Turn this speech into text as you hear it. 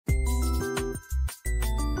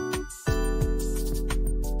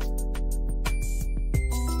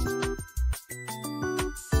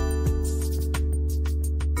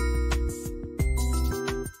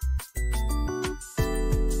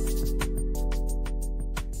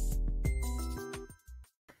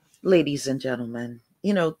Ladies and gentlemen,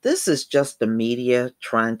 this is just the media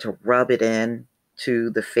trying to rub it in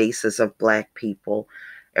to the faces of Black people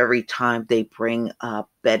every time they bring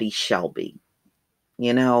up Betty Shelby.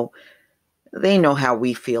 You know, they know how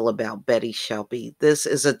we feel about Betty Shelby. This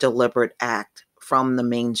is a deliberate act from the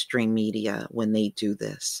mainstream media when they do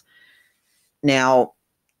this. Now,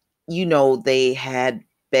 they had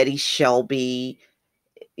Betty Shelby,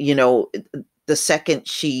 you know, the second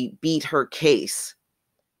she beat her case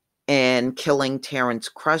and killing Terrence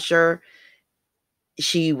Crusher,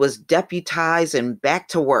 she was deputized and back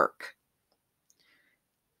to work.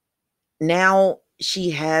 Now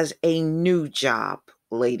she has a new job,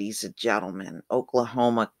 ladies and gentlemen.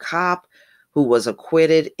 Oklahoma cop who was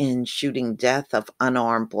acquitted in shooting death of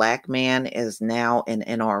unarmed Black man is now an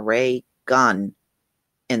NRA gun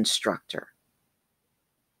instructor.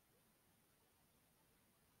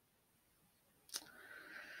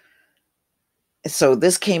 So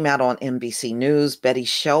this came out on NBC News. Betty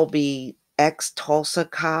Shelby, ex-Tulsa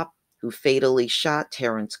cop who fatally shot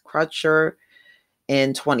Terrence Crutcher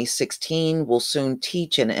in 2016, will soon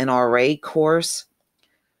teach an NRA course.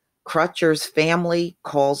 Crutcher's family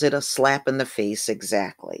calls it a slap in the face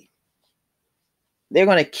exactly. They're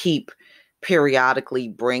going to keep periodically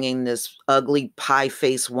bringing this ugly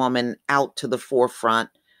pie-faced woman out to the forefront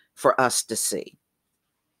for us to see.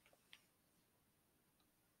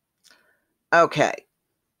 Okay.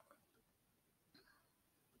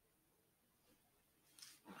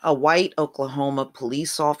 A white Oklahoma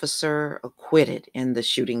police officer acquitted in the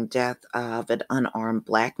shooting death of an unarmed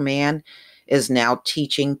Black man is now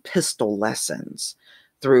teaching pistol lessons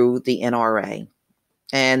through the NRA.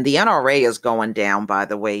 And the NRA is going down, by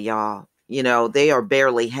the way, y'all. They are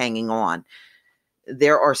barely hanging on.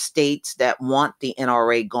 There are states that want the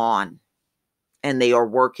NRA gone, and they are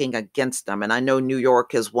working against them. And I know New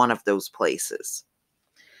York is one of those places.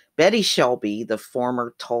 Betty Shelby, the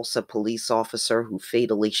former Tulsa police officer who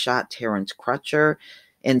fatally shot Terrence Crutcher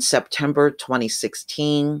in September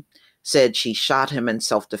 2016, said she shot him in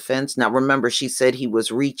self-defense. Now, remember, she said he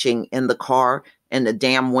was reaching in the car and the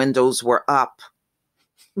damn windows were up.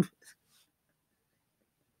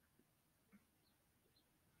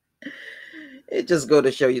 It just go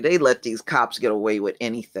to show you they let these cops get away with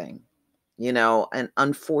anything, and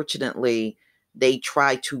unfortunately, they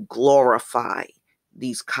try to glorify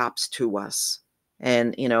these cops to us.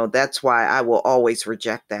 And, that's why I will always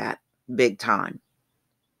reject that big time.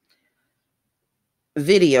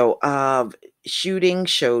 Video of shooting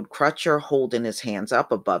showed Crutcher holding his hands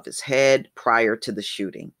up above his head prior to the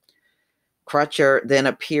shooting. Crutcher then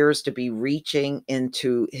appears to be reaching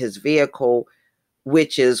into his vehicle,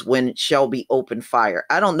 which is when Shelby opened fire.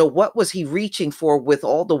 I don't know what was he reaching for with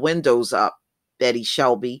all the windows up, Betty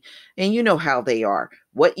Shelby. And you know how they are.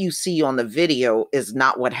 What you see on the video is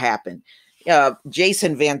not what happened.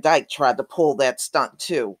 Jason Van Dyke tried to pull that stunt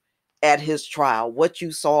too at his trial. What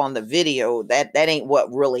you saw on the video, that ain't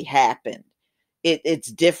what really happened.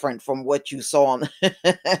 It's different from what you saw on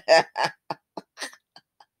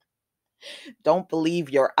Don't believe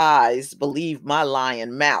your eyes, believe my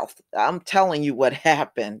lying mouth. I'm telling you what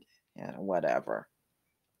happened. Yeah, whatever.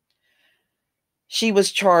 She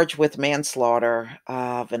was charged with manslaughter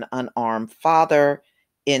of an unarmed father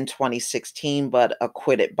in 2016, but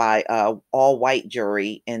acquitted by an all-white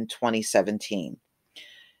jury in 2017.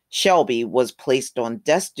 Shelby was placed on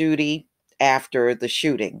desk duty after the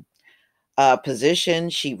shooting, a position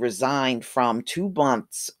she resigned from 2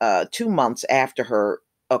 months after her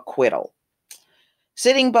acquittal.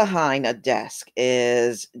 Sitting behind a desk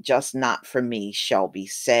is just not for me, Shelby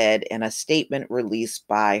said in a statement released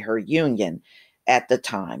by her union at the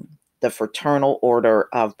time, the Fraternal Order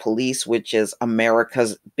of Police, which is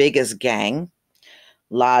America's biggest gang,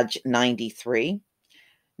 Lodge 93.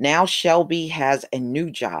 Now Shelby has a new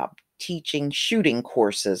job teaching shooting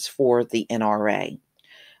courses for the NRA.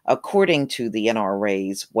 According to the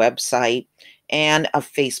NRA's website and a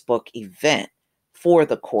Facebook event for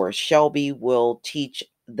the course, Shelby will teach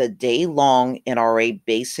the day-long NRA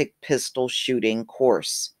basic pistol shooting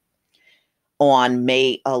course on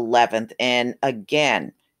May 11th. And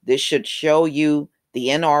again, this should show you the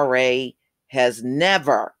NRA has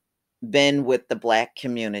never been with the Black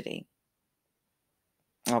community.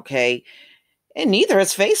 Okay? And neither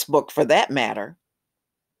is Facebook for that matter.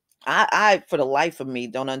 I, for the life of me,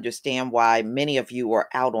 don't understand why many of you are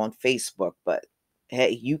out on Facebook, but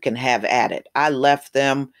hey, you can have at it. I left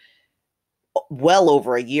them well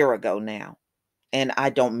over a year ago now, and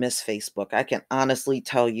I don't miss Facebook. I can honestly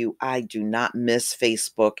tell you I do not miss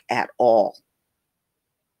Facebook at all.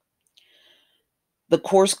 The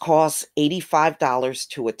course costs $85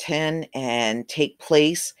 to attend and take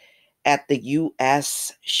place at the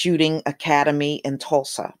U.S. Shooting Academy in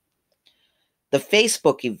Tulsa. The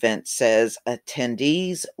Facebook event says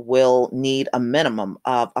attendees will need a minimum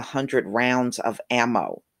of 100 rounds of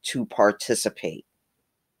ammo to participate.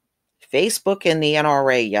 Facebook and the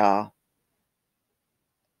NRA, y'all,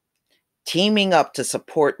 teaming up to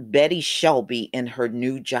support Betsy Shelby in her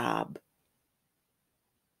new job.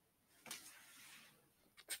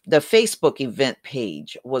 The Facebook event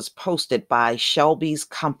page was posted by Shelby's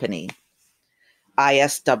company,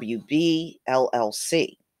 ISWB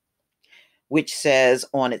LLC, which says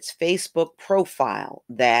on its Facebook profile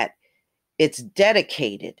that it's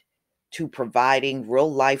dedicated to providing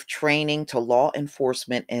real-life training to law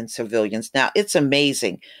enforcement and civilians. Now, it's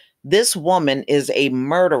amazing. This woman is a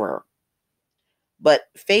murderer, but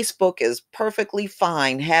Facebook is perfectly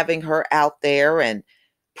fine having her out there and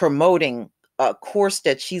promoting a course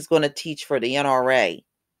that she's going to teach for the NRA.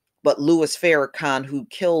 But Louis Farrakhan, who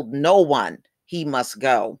killed no one, he must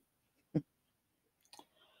go.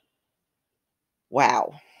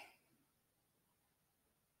 Wow.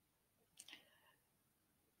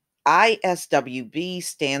 ISWB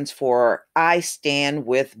stands for I Stand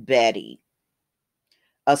with Betsy,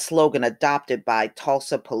 a slogan adopted by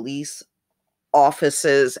Tulsa police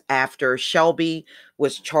officers after Shelby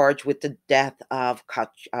was charged with the death of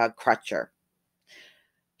Crutcher.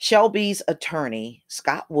 Shelby's attorney,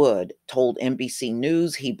 Scott Wood, told NBC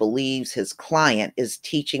News he believes his client is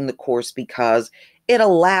teaching the course because it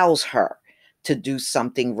allows her to do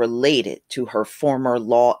something related to her former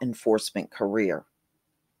law enforcement career.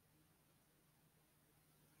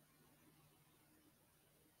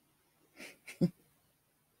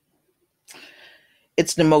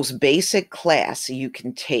 It's the most basic class you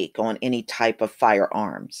can take on any type of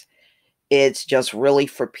firearms. It's just really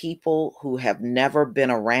for people who have never been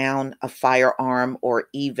around a firearm or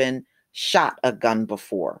even shot a gun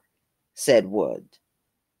before, said Wood.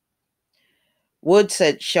 Wood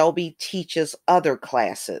said Shelby teaches other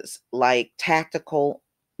classes like tactical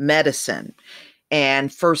medicine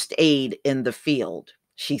and first aid in the field.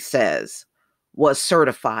 She says, was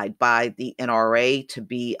certified by the NRA to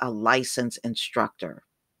be a licensed instructor.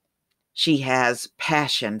 She has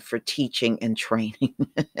passion for teaching and training.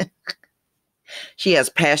 She has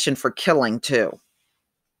passion for killing too.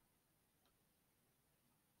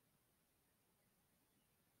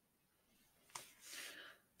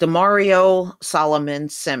 Demario Solomon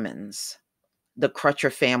Simmons, the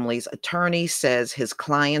Crutcher family's attorney, says his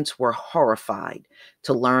clients were horrified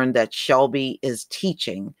to learn that Shelby is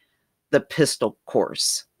teaching the pistol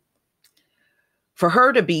course. For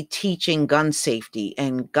her to be teaching gun safety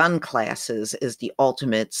and gun classes is the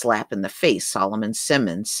ultimate slap in the face, Solomon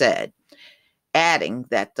Simmons said, adding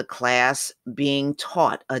that the class being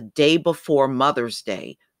taught a day before Mother's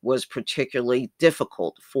Day was particularly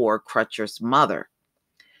difficult for Crutcher's mother.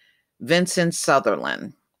 Vincent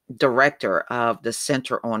Sutherland, director of the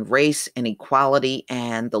Center on Race and Equality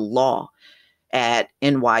and the Law at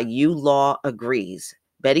NYU Law, agrees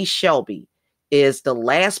Betsy Shelby is the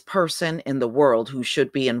last person in the world who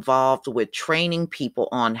should be involved with training people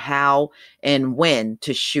on how and when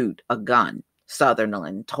to shoot a gun,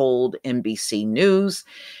 Sutherland told NBC News.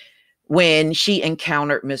 When she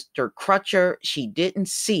encountered Mr. Crutcher, she didn't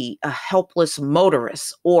see a helpless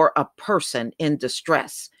motorist or a person in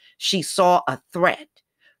distress. She saw a threat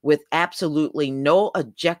with absolutely no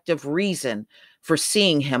objective reason for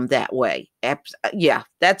seeing him that way. Yeah,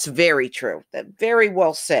 that's very true. That very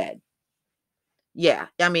well said. Yeah,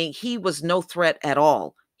 I mean, he was no threat at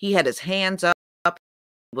all. He had his hands up,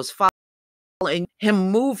 was following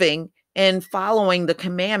him, moving and following the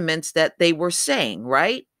commandments that they were saying,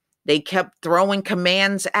 right? They kept throwing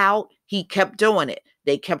commands out. He kept doing it.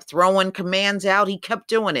 They kept throwing commands out. He kept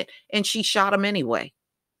doing it. And she shot him anyway.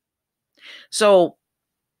 So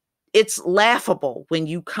it's laughable when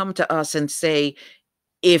you come to us and say,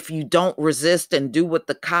 if you don't resist and do what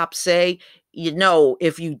the cops say, you know,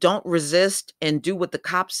 if you don't resist and do what the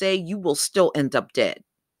cops say, you will still end up dead.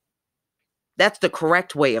 That's the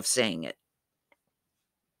correct way of saying it.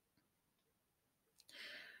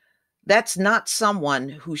 That's not someone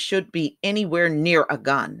who should be anywhere near a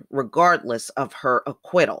gun, regardless of her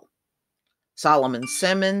acquittal. Solomon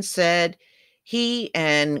Simmons said he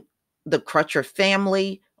and the Crutcher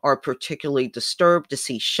family are particularly disturbed to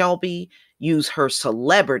see Shelby use her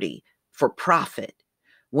celebrity for profit,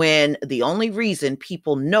 when the only reason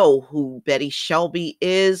people know who Betsy Shelby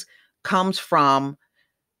is comes from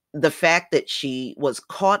the fact that she was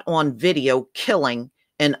caught on video killing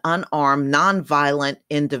an unarmed, nonviolent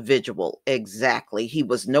individual. Exactly. He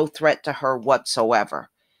was no threat to her whatsoever.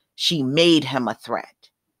 She made him a threat.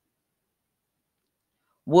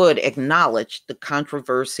 would acknowledge the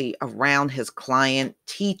controversy around his client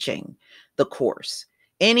teaching the course.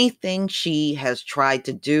 Anything she has tried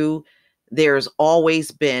to do, there's always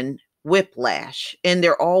been whiplash, and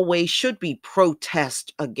there always should be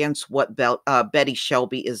protest against what Betty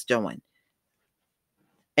Shelby is doing.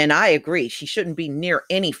 And I agree, she shouldn't be near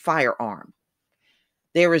any firearm.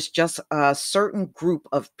 There is just a certain group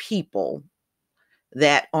of people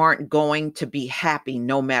that aren't going to be happy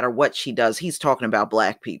no matter what she does. He's talking about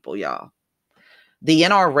Black people, y'all. The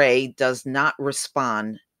NRA does not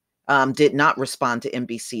respond, did not respond to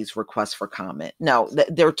NBC's request for comment. No,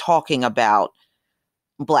 they're talking about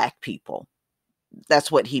Black people.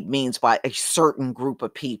 That's what he means by a certain group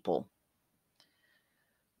of people.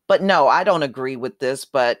 But no, I don't agree with this,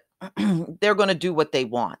 but they're going to do what they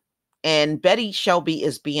want. And Betty Shelby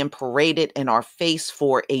is being paraded in our face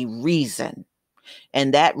for a reason.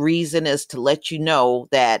 And that reason is to let you know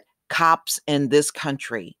that cops in this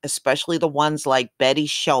country, especially the ones like Betty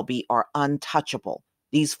Shelby, are untouchable.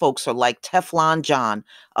 These folks are like Teflon John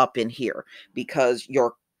up in here, because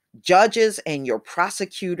your judges and your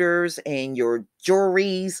prosecutors and your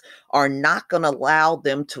juries are not going to allow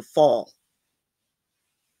them to fall.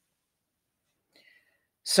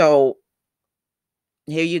 So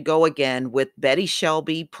here you go again with Betty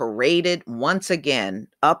Shelby paraded once again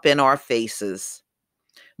up in our faces.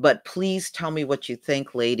 But please tell me what you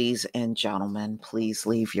think, ladies and gentlemen. Please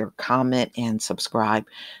leave your comment and subscribe.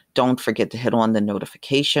 Don't forget to hit on the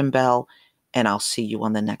notification bell, and I'll see you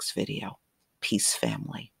on the next video. Peace,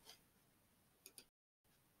 family.